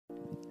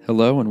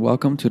Hello and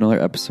welcome to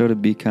another episode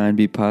of Be Kind,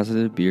 Be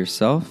Positive, Be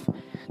Yourself.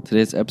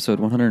 Today's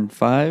episode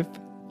 105.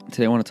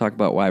 Today I want to talk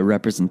about why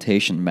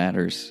representation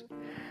matters.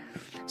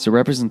 So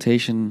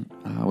representation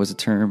was a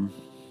term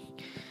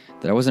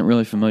that I wasn't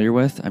really familiar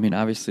with. I mean,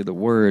 obviously the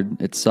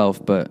word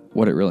itself, but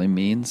what it really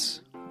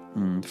means.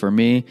 For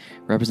me,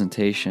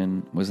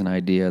 representation was an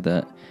idea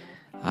that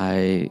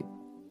I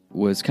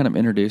was kind of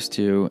introduced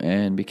to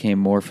and became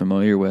more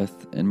familiar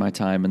with in my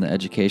time in the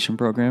education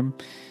program.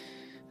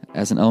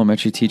 As an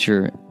elementary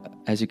teacher,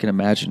 as you can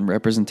imagine,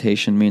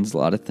 representation means a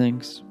lot of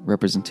things.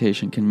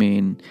 Representation can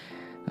mean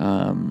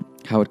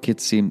how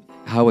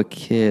a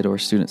kid or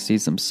student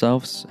sees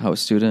themselves, how a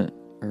student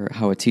or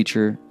how a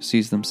teacher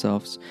sees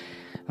themselves,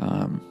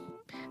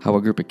 how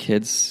a group of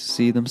kids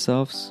see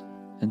themselves.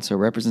 And so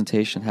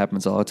representation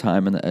happens all the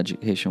time in the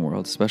education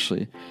world,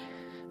 especially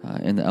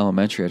in the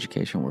elementary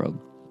education world.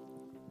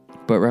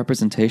 But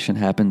representation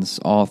happens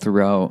all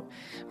throughout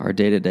our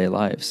day-to-day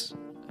lives.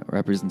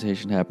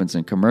 Representation happens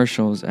in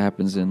commercials, it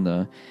happens in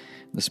the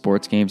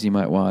sports games you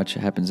might watch,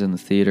 it happens in the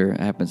theater, it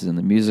happens in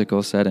the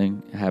musical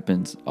setting, it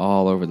happens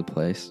all over the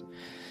place.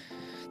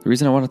 The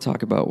reason I want to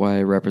talk about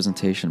why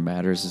representation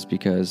matters is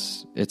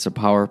because it's a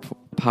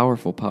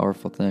powerful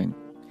thing.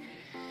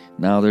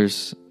 Now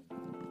there's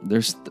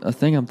a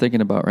thing I'm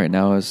thinking about right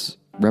now is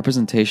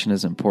representation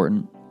is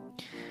important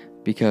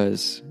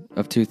because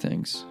of two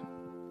things.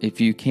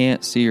 If you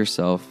can't see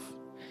yourself,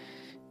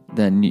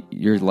 then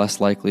you're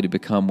less likely to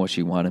become what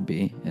you want to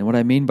be. And what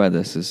I mean by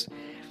this is,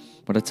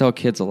 what I tell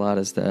kids a lot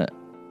is that,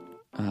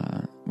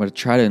 what I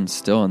try to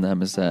instill in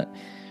them is that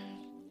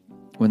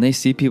when they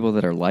see people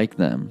that are like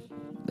them,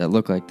 that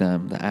look like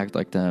them, that act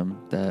like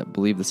them, that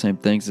believe the same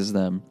things as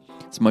them,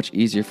 it's much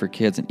easier for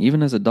kids, and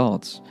even as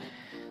adults,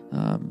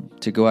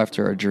 to go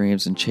after our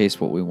dreams and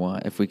chase what we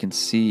want if we can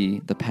see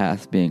the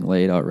path being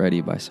laid already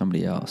by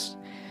somebody else.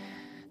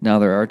 Now,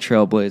 there are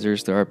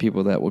trailblazers, there are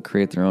people that will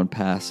create their own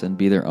paths and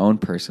be their own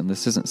person.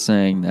 This isn't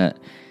saying that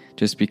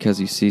just because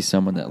you see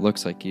someone that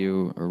looks like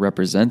you or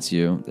represents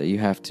you, that you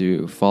have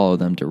to follow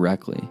them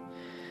directly.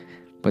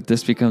 But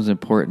this becomes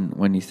important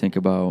when you think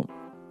about,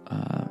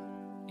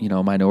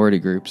 minority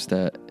groups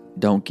that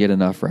don't get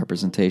enough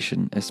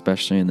representation,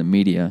 especially in the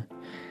media.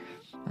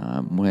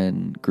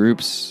 When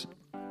groups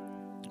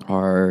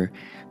are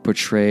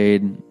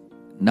portrayed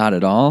not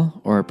at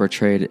all, or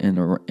portrayed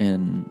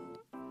in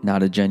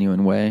not a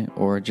genuine way,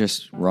 or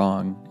just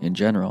wrong in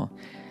general,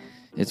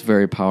 it's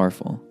very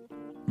powerful.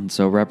 And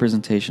so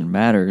representation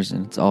matters,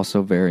 and it's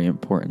also very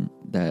important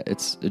that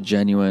it's a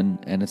genuine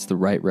and it's the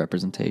right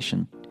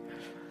representation.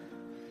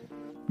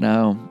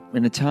 Now,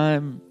 in a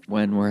time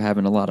when we're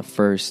having a lot of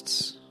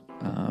firsts,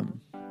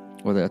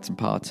 whether that's in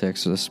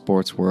politics or the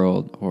sports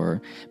world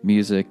or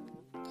music,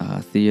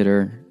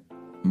 theater,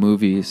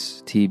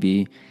 movies,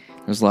 TV,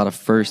 there's a lot of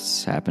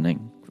firsts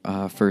happening.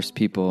 First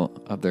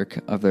people of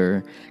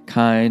their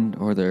kind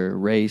or their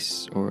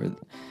race, or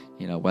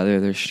whether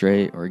they're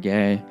straight or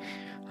gay.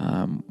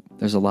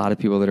 There's a lot of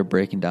people that are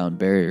breaking down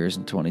barriers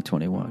in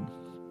 2021.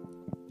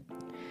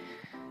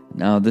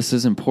 Now, this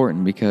is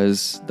important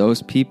because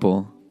those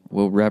people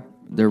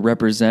they're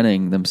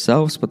representing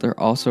themselves, but they're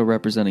also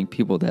representing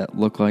people that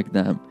look like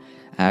them,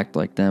 act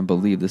like them,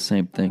 believe the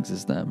same things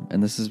as them.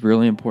 And this is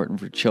really important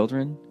for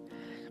children,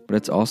 but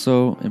it's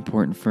also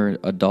important for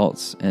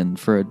adults. And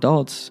for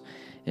adults,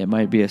 it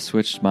might be a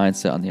switched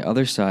mindset on the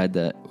other side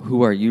that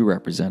who are you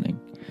representing,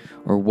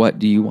 or what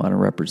do you want to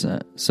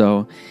represent?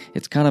 So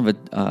it's kind of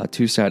a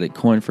two-sided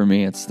coin for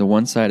me. It's the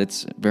one side,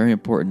 it's very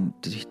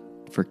important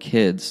for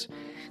kids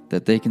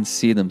that they can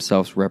see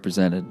themselves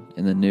represented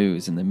in the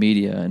news, in the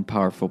media, in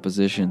powerful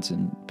positions,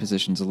 and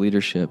positions of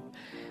leadership,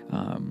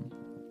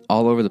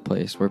 all over the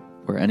place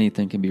where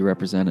anything can be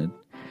represented.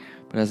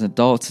 But as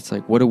adults, it's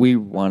like, what do we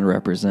want to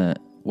represent?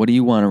 What do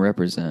you want to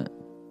represent?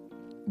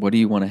 What do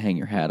you want to hang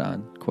your hat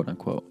on, quote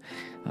unquote?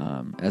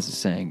 As the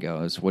saying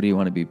goes, what do you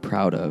want to be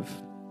proud of?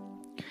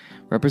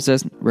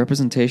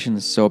 Representation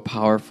is so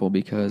powerful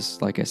because,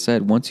 like I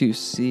said, once you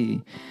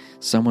see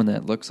someone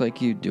that looks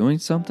like you doing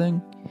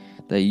something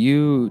that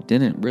you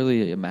didn't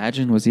really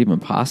imagine was even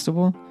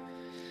possible,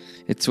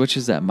 it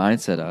switches that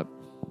mindset up.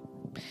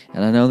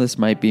 And I know this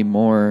might be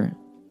more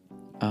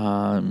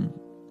on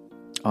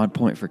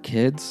point for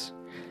kids,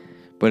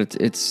 but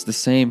it's the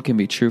same can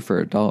be true for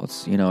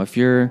adults. If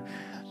you're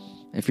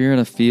in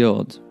a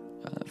field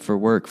for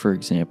work, for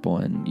example,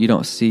 and you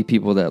don't see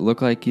people that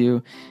look like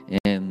you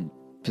in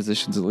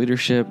positions of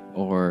leadership,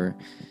 or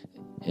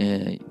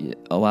a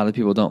lot of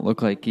people don't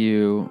look like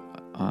you,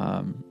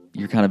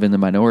 you're kind of in the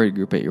minority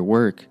group at your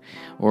work,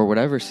 or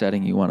whatever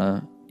setting you want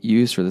to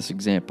use for this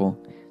example,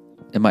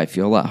 it might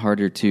feel a lot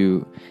harder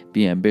to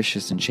be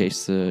ambitious and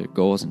chase the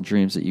goals and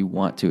dreams that you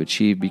want to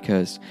achieve,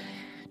 because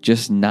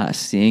just not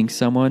seeing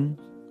someone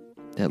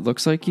that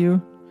looks like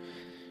you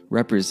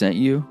represent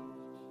you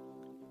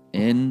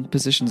in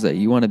positions that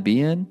you want to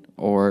be in,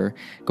 or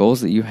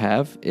goals that you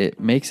have, it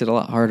makes it a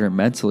lot harder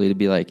mentally to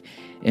be like,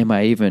 am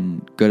I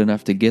even good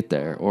enough to get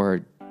there?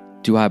 Or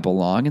do I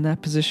belong in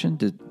that position?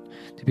 Do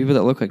people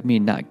that look like me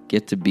not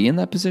get to be in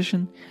that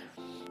position?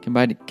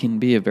 can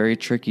be a very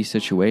tricky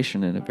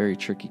situation and a very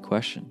tricky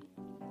question.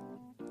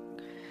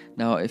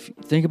 Now, if you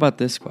think about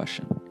this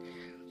question,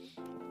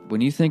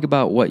 when you think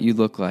about what you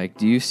look like,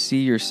 do you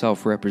see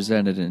yourself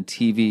represented in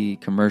TV,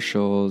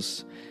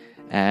 commercials,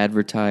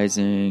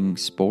 advertising,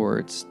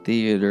 sports,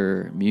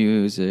 theater,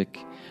 music,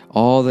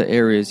 all the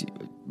areas,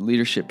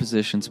 leadership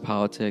positions,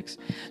 politics?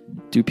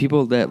 Do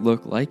people that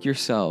look like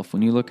yourself,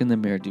 when you look in the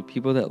mirror, do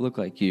people that look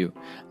like you,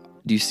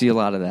 do you see a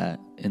lot of that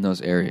in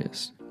those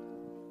areas?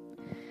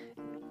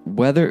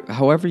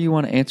 However you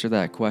want to answer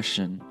that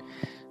question,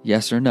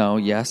 yes or no,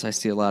 yes, I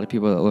see a lot of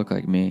people that look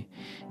like me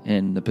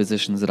in the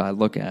positions that I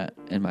look at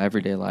in my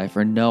everyday life,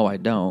 or no, I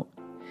don't.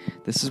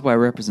 This is why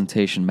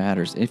representation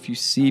matters. If you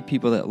see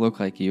people that look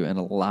like you in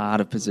a lot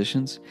of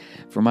positions,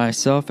 for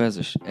myself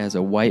as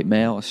a white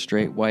male, a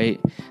straight white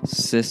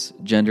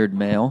cisgendered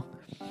male,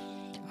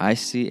 I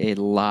see a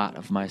lot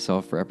of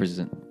myself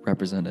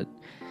represented.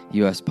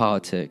 U.S.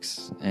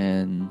 politics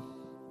and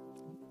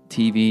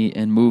TV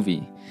and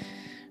movie,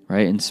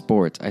 right? In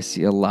sports, I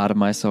see a lot of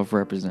myself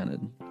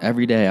represented.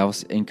 Every day,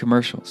 in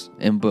commercials,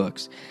 in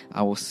books,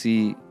 I will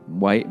see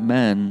white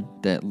men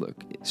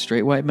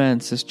straight white men,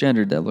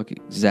 cisgendered, that look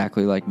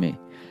exactly like me.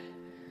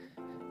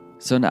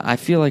 So now I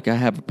feel like I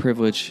have a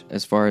privilege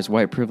as far as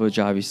white privilege,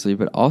 obviously,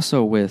 but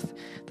also with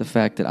the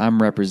fact that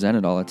I'm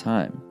represented all the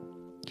time.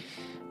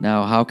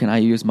 Now, how can I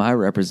use my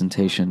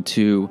representation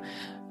to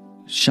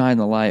shine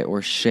the light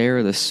or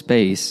share the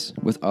space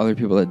with other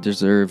people that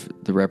deserve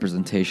the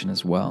representation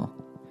as well?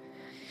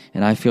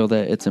 And I feel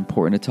that it's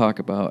important to talk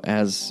about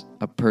as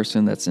a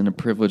person that's in a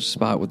privileged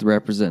spot with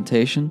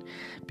representation,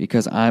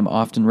 because I'm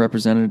often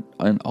represented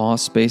in all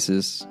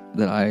spaces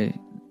that I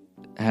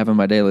have in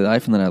my daily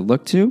life and that I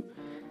look to.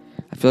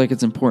 I feel like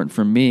it's important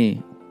for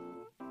me,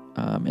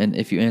 and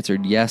if you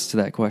answered yes to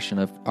that question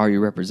of are you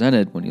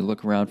represented when you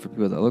look around for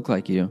people that look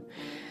like you,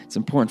 it's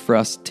important for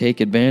us to take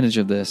advantage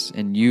of this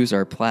and use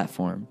our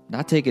platform.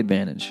 Not take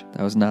advantage.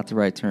 That was not the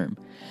right term.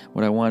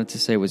 What I wanted to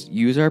say was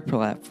use our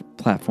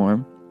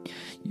platform,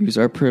 use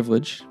our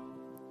privilege,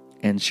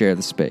 and share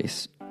the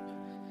space.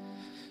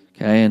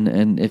 Okay,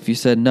 and if you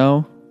said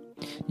no,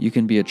 you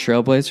can be a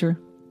trailblazer,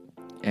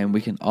 and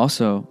we can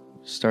also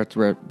start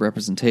the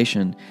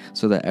representation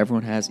so that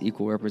everyone has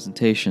equal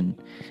representation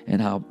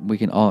and how we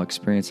can all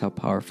experience how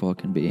powerful it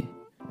can be.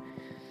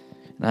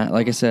 And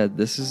like I said,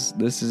 this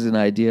is an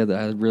idea that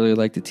I really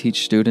like to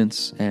teach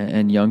students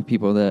and young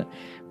people, that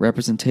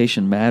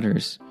representation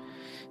matters.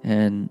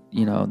 And,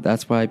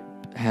 that's why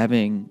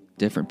having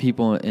different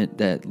people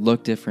that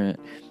look different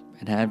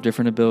and have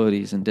different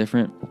abilities and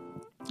different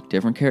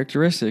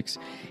characteristics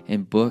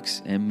in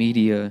books and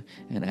media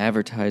and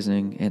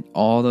advertising and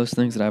all those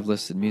things that I've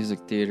listed, music,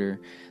 theater,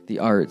 the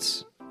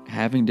arts,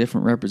 having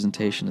different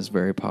representation is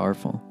very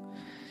powerful.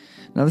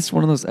 Now, this is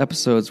one of those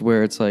episodes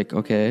where it's like,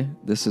 okay,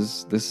 this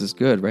is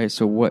good, right?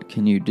 So what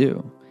can you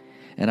do?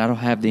 And I don't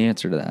have the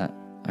answer to that.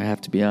 I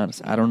have to be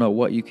honest. I don't know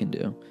what you can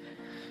do.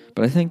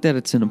 But I think that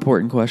it's an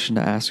important question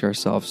to ask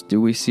ourselves.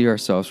 Do we see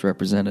ourselves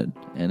represented?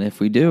 And if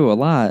we do a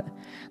lot,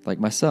 like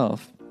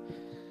myself,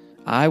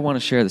 I want to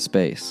share the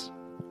space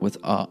with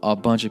a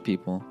bunch of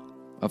people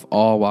of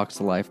all walks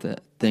of life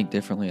that think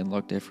differently and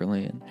look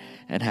differently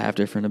and have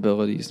different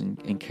abilities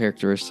and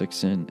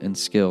characteristics and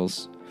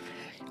skills.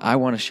 I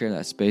want to share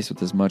that space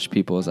with as much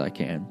people as I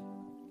can.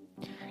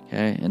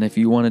 Okay? And if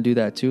you want to do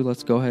that too,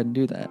 let's go ahead and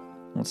do that.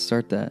 Let's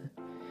start that.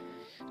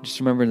 Just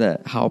remember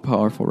that how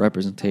powerful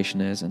representation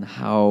is and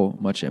how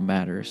much it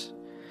matters.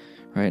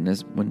 Right? And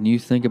when you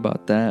think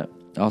about that,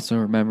 also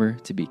remember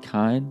to be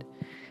kind,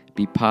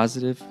 be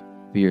positive,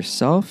 be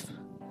yourself,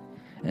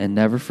 and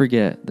never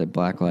forget that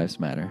Black Lives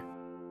Matter.